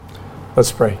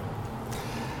Let's pray.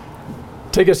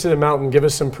 Take us to the mountain, give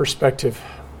us some perspective,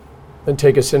 then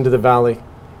take us into the valley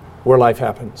where life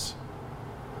happens.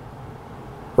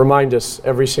 Remind us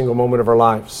every single moment of our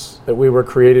lives that we were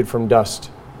created from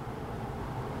dust.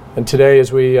 And today,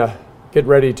 as we get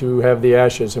ready to have the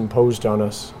ashes imposed on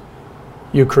us,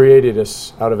 you created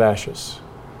us out of ashes.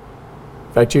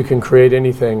 In fact, you can create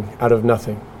anything out of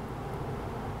nothing.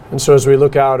 And so as we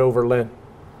look out over Lent,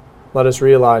 let us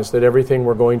realize that everything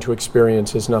we're going to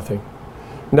experience is nothing.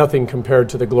 Nothing compared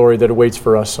to the glory that awaits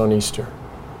for us on Easter.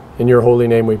 In your holy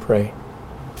name we pray.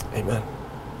 Amen.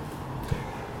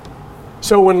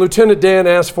 So when Lieutenant Dan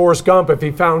asked Forrest Gump if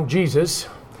he found Jesus,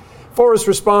 Forrest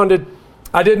responded,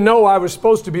 "I didn't know I was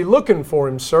supposed to be looking for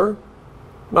him, sir."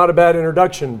 Not a bad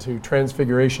introduction to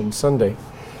Transfiguration Sunday.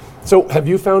 So have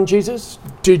you found Jesus?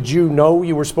 Did you know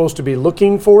you were supposed to be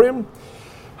looking for him?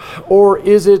 Or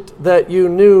is it that you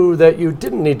knew that you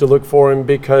didn't need to look for him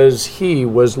because he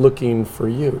was looking for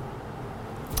you?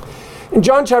 In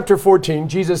John chapter 14,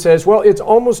 Jesus says, well, it's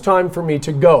almost time for me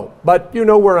to go, but you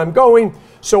know where I'm going,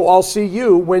 so I'll see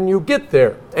you when you get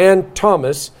there. And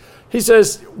Thomas, he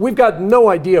says, we've got no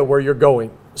idea where you're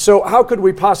going, so how could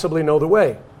we possibly know the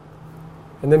way?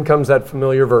 And then comes that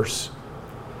familiar verse,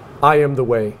 I am the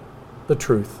way, the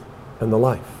truth, and the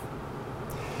life.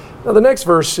 Now, the next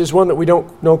verse is one that we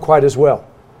don't know quite as well.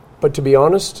 But to be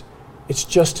honest, it's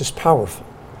just as powerful.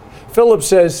 Philip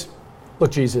says,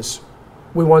 look, Jesus,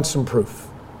 we want some proof.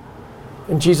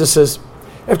 And Jesus says,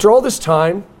 after all this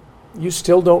time, you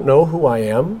still don't know who I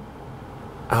am?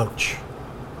 Ouch.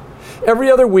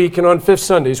 Every other week and on fifth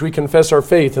Sundays, we confess our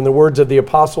faith in the words of the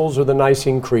Apostles or the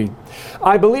Nicene Creed.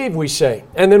 I believe, we say,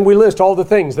 and then we list all the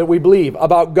things that we believe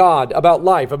about God, about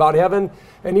life, about heaven,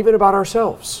 and even about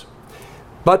ourselves.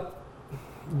 But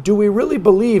do we really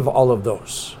believe all of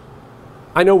those?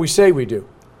 I know we say we do.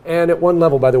 And at one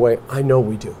level, by the way, I know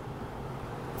we do.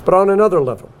 But on another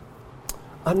level,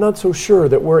 I'm not so sure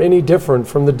that we're any different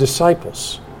from the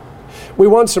disciples. We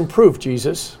want some proof,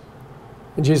 Jesus.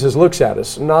 And Jesus looks at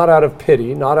us, not out of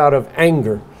pity, not out of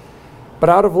anger, but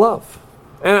out of love.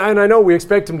 And I know we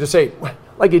expect him to say,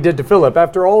 like he did to Philip,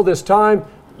 after all this time,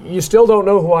 you still don't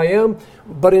know who I am?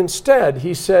 But instead,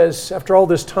 he says, after all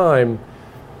this time,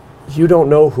 you don't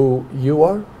know who you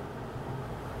are?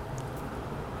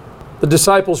 The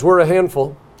disciples were a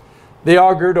handful. They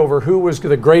argued over who was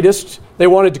the greatest. They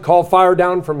wanted to call fire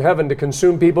down from heaven to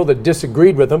consume people that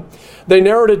disagreed with them. They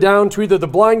narrowed it down to either the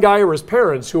blind guy or his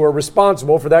parents who are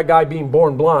responsible for that guy being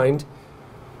born blind.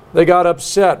 They got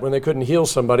upset when they couldn't heal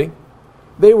somebody.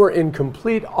 They were in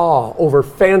complete awe over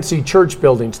fancy church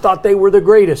buildings, thought they were the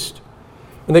greatest.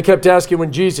 And they kept asking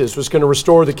when Jesus was going to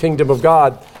restore the kingdom of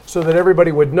God so that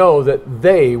everybody would know that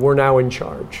they were now in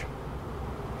charge.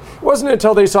 It wasn't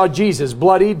until they saw Jesus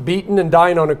bloodied, beaten, and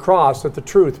dying on a cross that the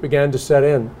truth began to set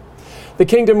in. The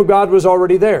kingdom of God was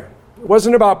already there. It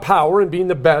wasn't about power and being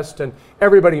the best and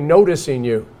everybody noticing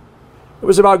you. It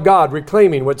was about God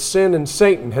reclaiming what sin and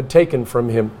Satan had taken from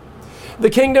him. The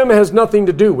kingdom has nothing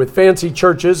to do with fancy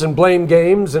churches and blame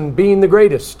games and being the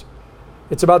greatest.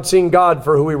 It's about seeing God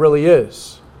for who he really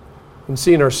is and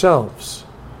seeing ourselves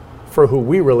for who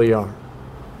we really are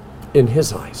in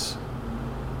his eyes.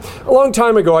 A long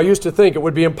time ago, I used to think it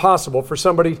would be impossible for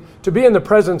somebody to be in the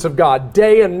presence of God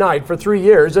day and night for 3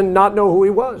 years and not know who he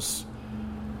was.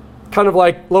 Kind of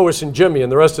like Lois and Jimmy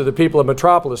and the rest of the people of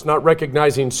Metropolis not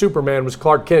recognizing Superman was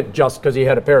Clark Kent just because he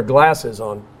had a pair of glasses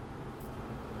on.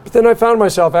 But then I found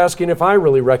myself asking if I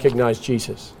really recognized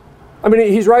Jesus. I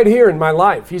mean, he's right here in my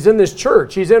life. He's in this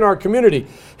church. He's in our community.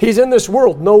 He's in this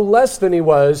world no less than he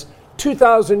was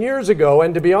 2,000 years ago,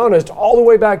 and to be honest, all the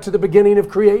way back to the beginning of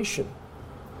creation.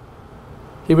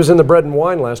 He was in the bread and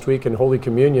wine last week in Holy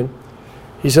Communion.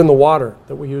 He's in the water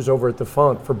that we use over at the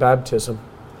font for baptism.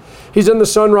 He's in the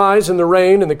sunrise and the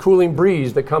rain and the cooling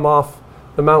breeze that come off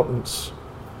the mountains.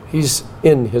 He's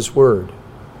in his word.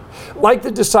 Like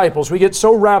the disciples, we get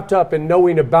so wrapped up in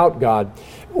knowing about God,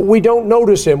 we don't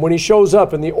notice him when he shows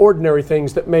up in the ordinary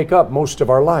things that make up most of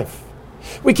our life.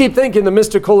 We keep thinking the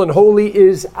mystical and holy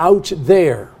is out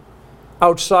there,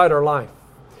 outside our life,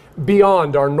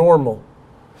 beyond our normal.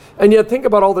 And yet think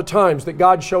about all the times that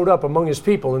God showed up among his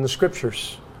people in the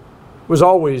scriptures. It was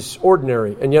always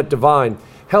ordinary and yet divine,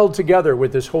 held together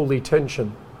with this holy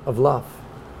tension of love.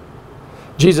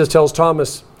 Jesus tells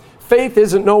Thomas, faith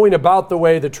isn't knowing about the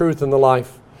way, the truth, and the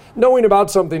life. Knowing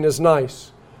about something is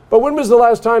nice. But when was the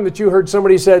last time that you heard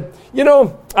somebody said, you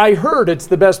know, I heard it's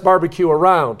the best barbecue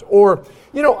around, or,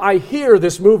 you know, I hear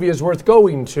this movie is worth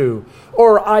going to,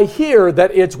 or I hear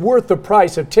that it's worth the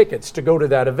price of tickets to go to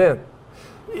that event.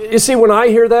 You see, when I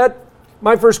hear that,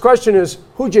 my first question is,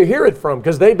 who'd you hear it from?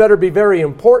 Because they better be very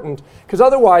important. Because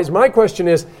otherwise, my question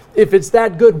is, if it's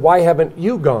that good, why haven't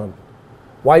you gone?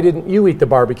 Why didn't you eat the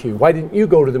barbecue? Why didn't you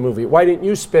go to the movie? Why didn't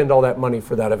you spend all that money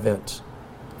for that event?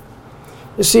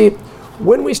 You see,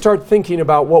 when we start thinking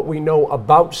about what we know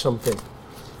about something,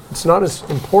 it's not as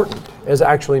important as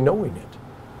actually knowing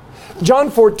it.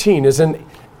 John 14 is an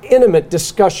intimate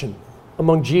discussion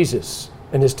among Jesus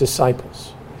and his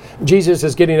disciples. Jesus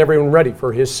is getting everyone ready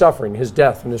for his suffering, his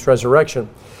death, and his resurrection.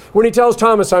 When he tells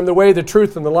Thomas, I'm the way, the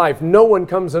truth, and the life, no one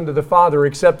comes unto the Father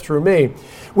except through me,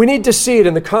 we need to see it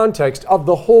in the context of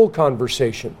the whole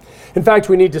conversation. In fact,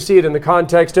 we need to see it in the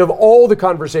context of all the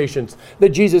conversations that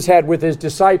Jesus had with his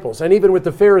disciples, and even with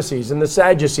the Pharisees and the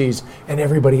Sadducees and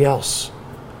everybody else.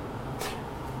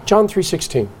 John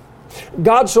 3:16.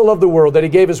 God so loved the world that he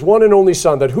gave his one and only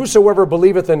Son, that whosoever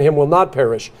believeth in him will not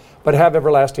perish, but have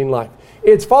everlasting life.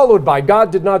 It's followed by, God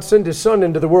did not send his Son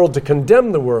into the world to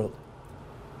condemn the world,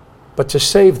 but to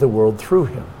save the world through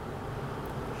him.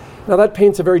 Now that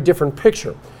paints a very different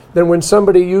picture than when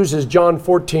somebody uses John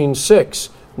 14:6,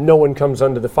 no one comes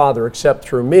unto the Father except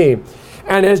through me,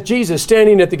 and has Jesus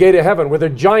standing at the gate of heaven with a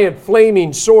giant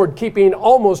flaming sword keeping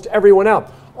almost everyone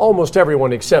out. Almost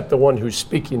everyone except the one who's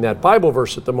speaking that Bible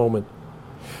verse at the moment.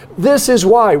 This is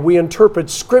why we interpret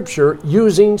Scripture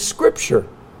using Scripture.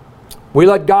 We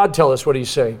let God tell us what he's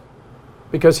saying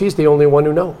because he's the only one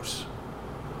who knows.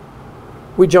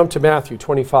 We jump to Matthew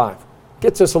 25.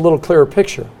 Gets us a little clearer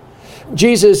picture.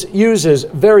 Jesus uses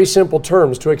very simple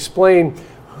terms to explain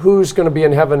who's going to be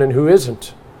in heaven and who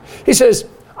isn't. He says,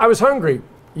 I was hungry.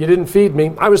 You didn't feed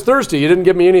me. I was thirsty. You didn't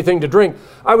give me anything to drink.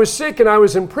 I was sick and I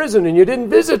was in prison and you didn't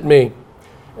visit me.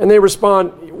 And they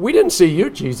respond, we didn't see you,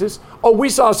 Jesus. Oh, we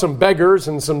saw some beggars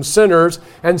and some sinners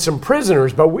and some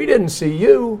prisoners, but we didn't see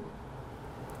you.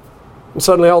 And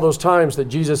suddenly all those times that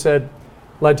Jesus said,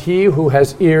 let he who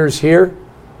has ears hear,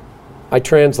 I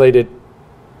translated,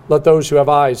 let those who have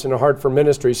eyes and a heart for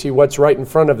ministry see what's right in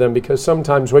front of them, because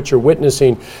sometimes what you're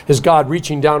witnessing is God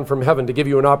reaching down from heaven to give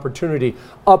you an opportunity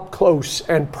up close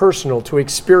and personal to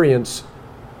experience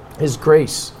his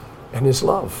grace and his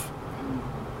love.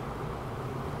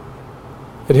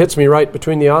 It hits me right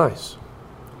between the eyes.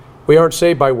 We aren't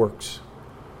saved by works.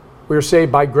 We are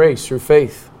saved by grace through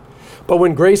faith. But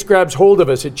when grace grabs hold of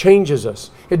us, it changes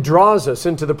us. It draws us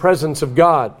into the presence of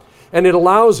God. And it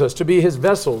allows us to be his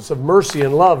vessels of mercy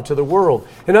and love to the world.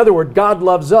 In other words, God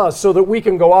loves us so that we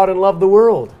can go out and love the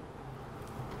world.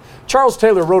 Charles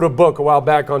Taylor wrote a book a while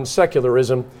back on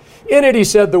secularism. In it he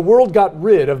said the world got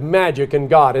rid of magic and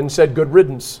God and said good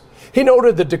riddance. He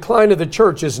noted the decline of the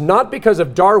church is not because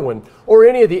of Darwin or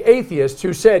any of the atheists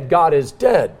who said God is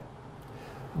dead.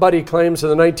 But he claims in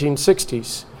the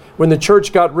 1960s, when the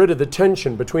church got rid of the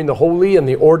tension between the holy and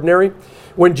the ordinary,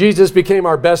 when Jesus became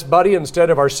our best buddy instead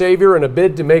of our Savior in a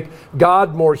bid to make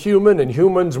God more human and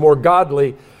humans more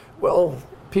godly, well,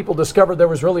 people discovered there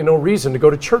was really no reason to go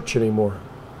to church anymore.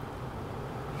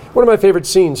 One of my favorite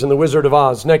scenes in The Wizard of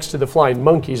Oz, next to the flying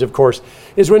monkeys, of course,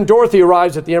 is when Dorothy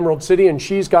arrives at the Emerald City and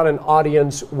she's got an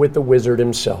audience with the wizard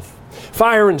himself.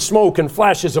 Fire and smoke and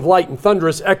flashes of light and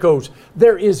thunderous echoes.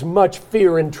 There is much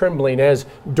fear and trembling as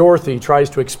Dorothy tries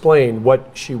to explain what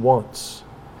she wants.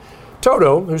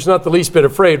 Toto, who's not the least bit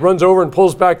afraid, runs over and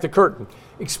pulls back the curtain,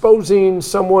 exposing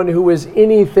someone who is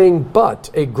anything but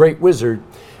a great wizard.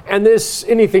 And this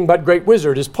anything but great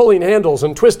wizard is pulling handles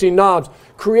and twisting knobs,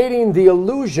 creating the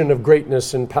illusion of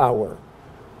greatness and power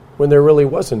when there really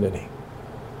wasn't any.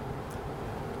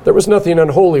 There was nothing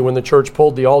unholy when the church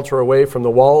pulled the altar away from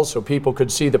the walls so people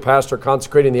could see the pastor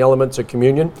consecrating the elements of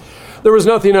communion. There was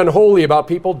nothing unholy about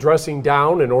people dressing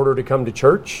down in order to come to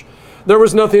church. There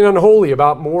was nothing unholy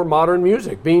about more modern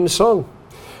music being sung.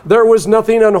 There was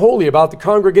nothing unholy about the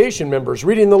congregation members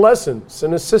reading the lessons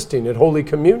and assisting at Holy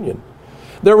Communion.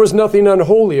 There was nothing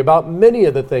unholy about many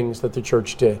of the things that the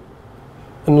church did.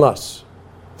 Unless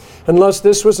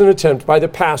this was an attempt by the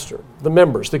pastor, the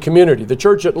members, the community, the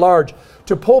church at large,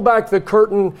 to pull back the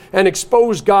curtain and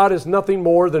expose God as nothing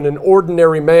more than an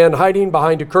ordinary man hiding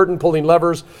behind a curtain, pulling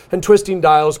levers and twisting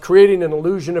dials, creating an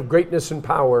illusion of greatness and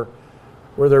power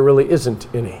where there really isn't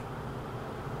any.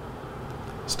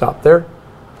 Stop there.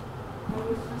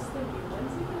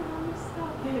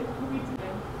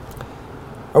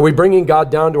 Are we bringing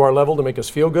God down to our level to make us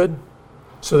feel good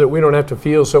so that we don't have to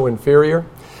feel so inferior?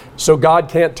 So God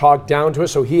can't talk down to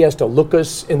us, so he has to look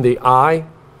us in the eye?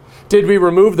 Did we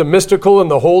remove the mystical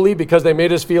and the holy because they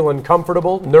made us feel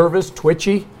uncomfortable, nervous,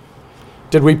 twitchy?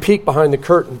 Did we peek behind the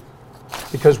curtain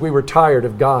because we were tired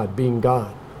of God being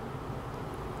God?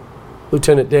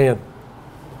 Lieutenant Dan,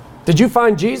 did you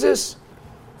find Jesus?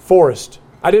 Forrest,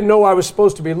 I didn't know I was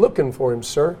supposed to be looking for him,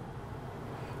 sir.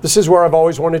 This is where I've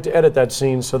always wanted to edit that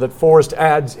scene so that Forrest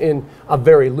adds in a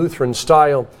very Lutheran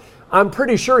style. I'm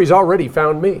pretty sure he's already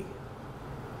found me.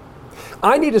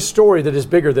 I need a story that is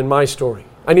bigger than my story.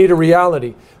 I need a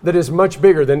reality that is much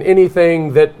bigger than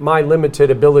anything that my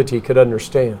limited ability could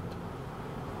understand.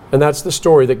 And that's the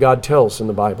story that God tells in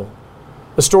the Bible.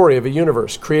 A story of a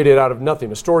universe created out of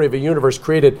nothing. A story of a universe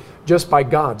created just by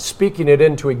God, speaking it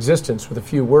into existence with a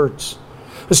few words.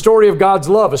 A story of God's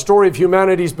love, a story of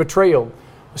humanity's betrayal,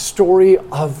 a story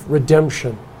of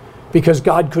redemption, because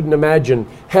God couldn't imagine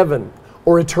heaven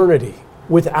or eternity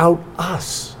without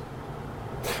us.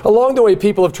 Along the way,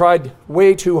 people have tried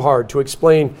way too hard to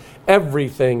explain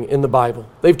everything in the Bible.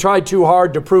 They've tried too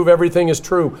hard to prove everything is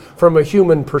true from a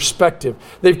human perspective.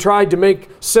 They've tried to make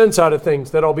sense out of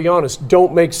things that, I'll be honest,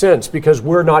 don't make sense because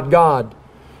we're not God.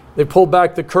 They pulled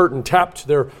back the curtain, tapped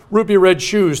their ruby red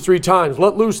shoes 3 times,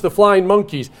 let loose the flying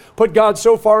monkeys, put God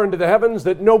so far into the heavens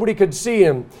that nobody could see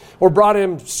him, or brought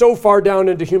him so far down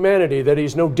into humanity that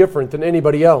he's no different than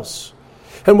anybody else.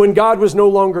 And when God was no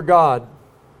longer God,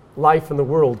 life in the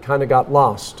world kind of got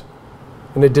lost,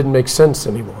 and it didn't make sense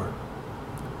anymore.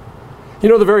 You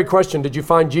know, the very question, did you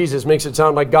find Jesus, makes it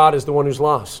sound like God is the one who's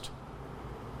lost.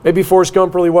 Maybe Forrest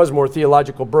Gump really was more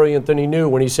theological brilliant than he knew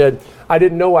when he said, I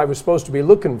didn't know I was supposed to be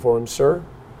looking for him, sir.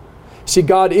 See,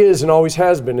 God is and always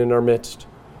has been in our midst.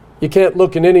 You can't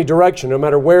look in any direction, no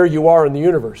matter where you are in the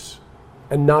universe,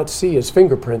 and not see his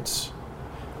fingerprints.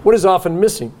 What is often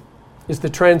missing is the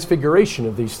transfiguration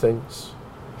of these things.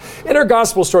 In our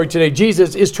gospel story today,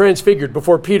 Jesus is transfigured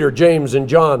before Peter, James, and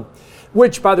John,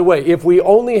 which, by the way, if we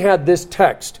only had this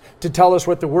text to tell us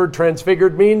what the word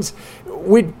transfigured means,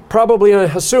 we'd probably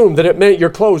assume that it meant your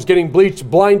clothes getting bleached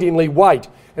blindingly white.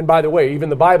 And by the way, even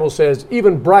the Bible says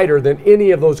even brighter than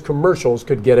any of those commercials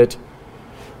could get it.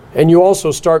 And you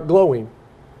also start glowing.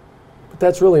 But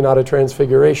that's really not a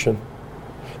transfiguration.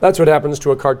 That's what happens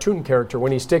to a cartoon character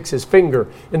when he sticks his finger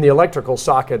in the electrical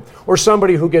socket, or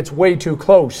somebody who gets way too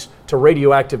close to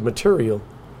radioactive material.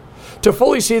 To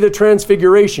fully see the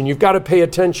transfiguration, you've got to pay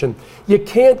attention. You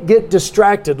can't get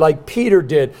distracted like Peter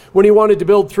did when he wanted to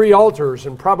build 3 altars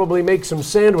and probably make some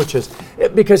sandwiches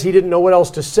because he didn't know what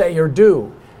else to say or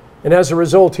do. And as a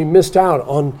result, he missed out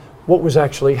on what was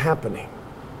actually happening.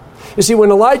 You see,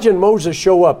 when Elijah and Moses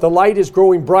show up, the light is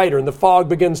growing brighter and the fog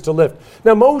begins to lift.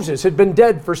 Now, Moses had been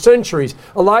dead for centuries.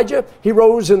 Elijah, he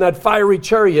rose in that fiery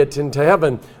chariot into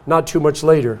heaven not too much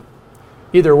later.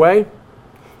 Either way,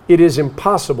 it is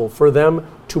impossible for them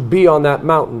to be on that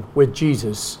mountain with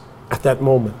Jesus at that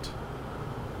moment.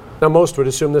 Now, most would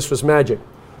assume this was magic,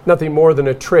 nothing more than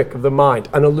a trick of the mind,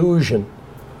 an illusion.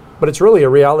 But it's really a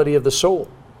reality of the soul.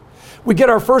 We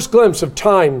get our first glimpse of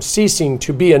time ceasing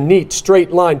to be a neat,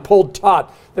 straight line pulled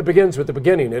taut that begins with the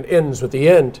beginning and ends with the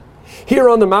end. Here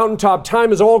on the mountaintop,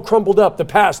 time is all crumpled up, the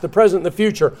past, the present, the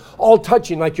future, all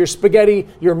touching like your spaghetti,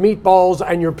 your meatballs,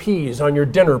 and your peas on your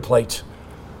dinner plate.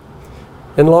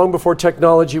 And long before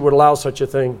technology would allow such a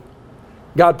thing,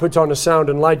 God puts on a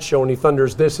sound and light show and he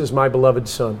thunders, "This is my beloved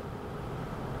Son.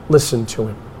 Listen to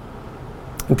him."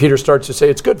 And Peter starts to say,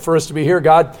 "It's good for us to be here,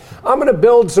 God. I'm going to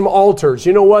build some altars.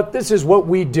 You know what? This is what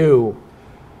we do."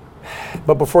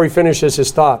 But before he finishes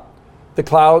his thought, the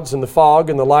clouds and the fog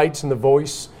and the lights and the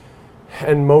voice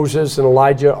and Moses and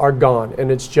Elijah are gone. And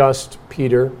it's just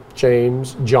Peter,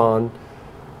 James, John,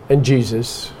 and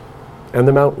Jesus and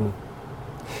the mountain.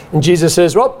 And Jesus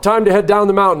says, "Well, time to head down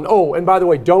the mountain. Oh, and by the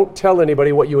way, don't tell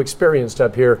anybody what you experienced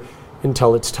up here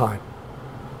until it's time."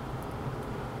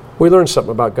 We learn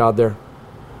something about God there.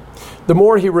 The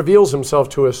more he reveals himself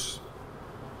to us,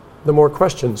 the more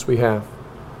questions we have.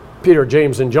 Peter,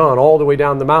 James, and John all the way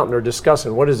down the mountain are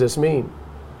discussing, what does this mean?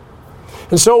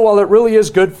 And so while it really is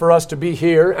good for us to be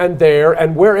here and there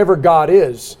and wherever God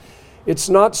is, it's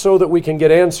not so that we can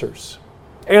get answers.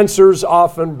 Answers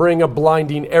often bring a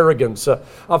blinding arrogance,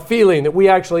 a feeling that we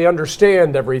actually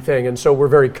understand everything, and so we're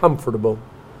very comfortable.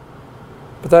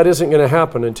 But that isn't going to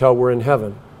happen until we're in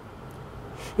heaven.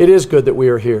 It is good that we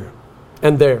are here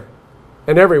and there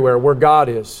and everywhere where God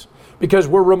is, because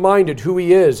we're reminded who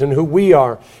he is and who we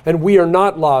are, and we are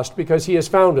not lost because he has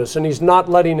found us and he's not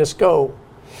letting us go.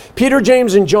 Peter,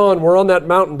 James, and John were on that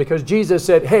mountain because Jesus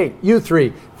said, "Hey, you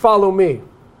 3, follow me."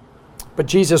 But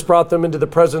Jesus brought them into the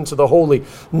presence of the holy,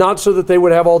 not so that they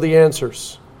would have all the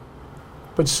answers,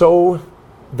 but so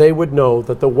they would know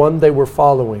that the one they were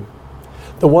following,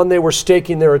 the one they were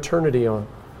staking their eternity on,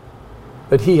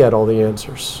 that he had all the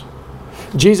answers.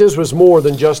 Jesus was more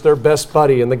than just their best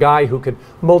buddy and the guy who could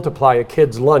multiply a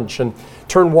kid's lunch and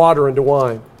turn water into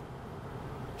wine.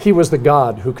 He was the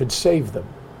God who could save them.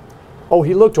 Oh,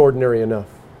 he looked ordinary enough,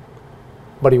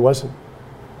 But he wasn't.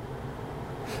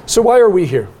 So why are we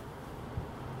here?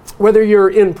 Whether you're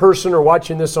in person or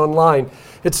watching this online,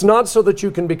 it's not so that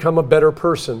you can become a better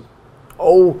person.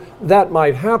 Oh, that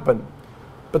might happen,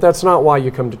 but that's not why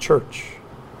you come to church.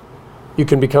 You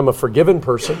can become a forgiven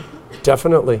person,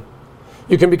 definitely.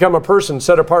 You can become a person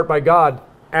set apart by God,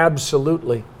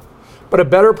 absolutely. But a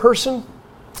better person,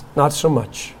 not so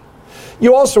much.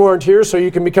 You also aren't here so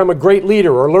you can become a great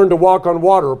leader or learn to walk on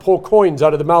water or pull coins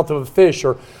out of the mouth of a fish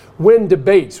or win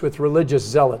debates with religious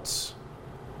zealots.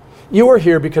 You are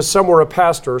here because somewhere a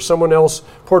pastor or someone else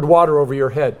poured water over your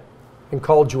head and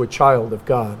called you a child of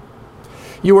God.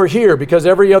 You are here because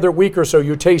every other week or so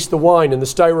you taste the wine and the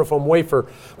styrofoam wafer,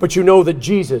 but you know that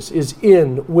Jesus is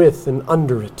in, with, and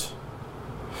under it.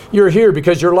 You're here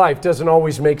because your life doesn't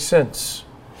always make sense.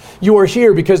 You are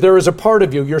here because there is a part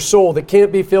of you, your soul, that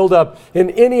can't be filled up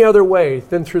in any other way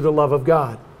than through the love of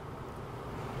God.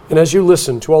 And as you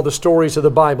listen to all the stories of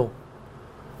the Bible,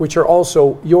 which are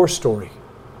also your story,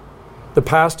 the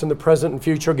past and the present and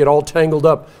future get all tangled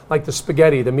up like the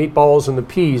spaghetti, the meatballs, and the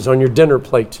peas on your dinner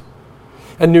plate.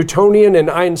 And Newtonian and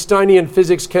Einsteinian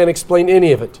physics can't explain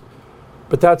any of it.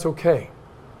 But that's okay,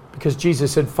 because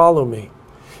Jesus said, follow me.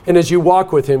 And as you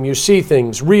walk with him, you see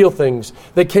things, real things,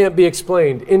 that can't be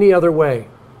explained any other way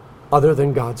other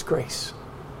than God's grace.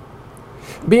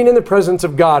 Being in the presence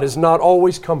of God is not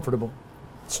always comfortable.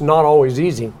 It's not always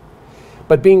easy.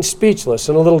 But being speechless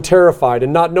and a little terrified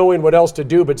and not knowing what else to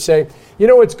do but say, you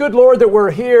know, it's good, Lord, that we're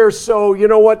here, so you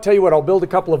know what? Tell you what, I'll build a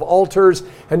couple of altars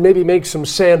and maybe make some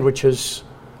sandwiches.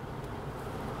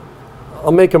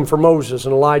 I'll make them for Moses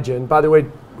and Elijah. And by the way,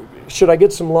 should I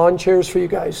get some lawn chairs for you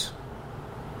guys?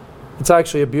 It's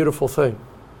actually a beautiful thing.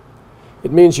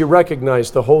 It means you recognize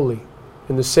the holy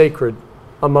and the sacred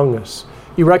among us.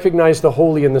 You recognize the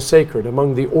holy and the sacred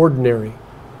among the ordinary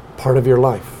part of your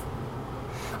life.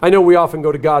 I know we often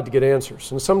go to God to get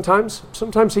answers, and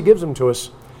sometimes he gives them to us.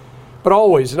 But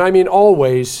always, and I mean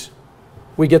always,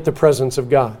 we get the presence of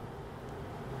God.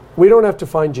 We don't have to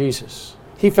find Jesus.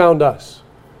 He found us.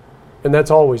 And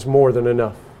that's always more than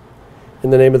enough.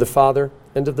 In the name of the Father,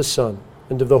 and of the Son,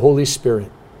 and of the Holy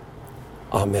Spirit.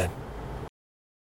 Amen.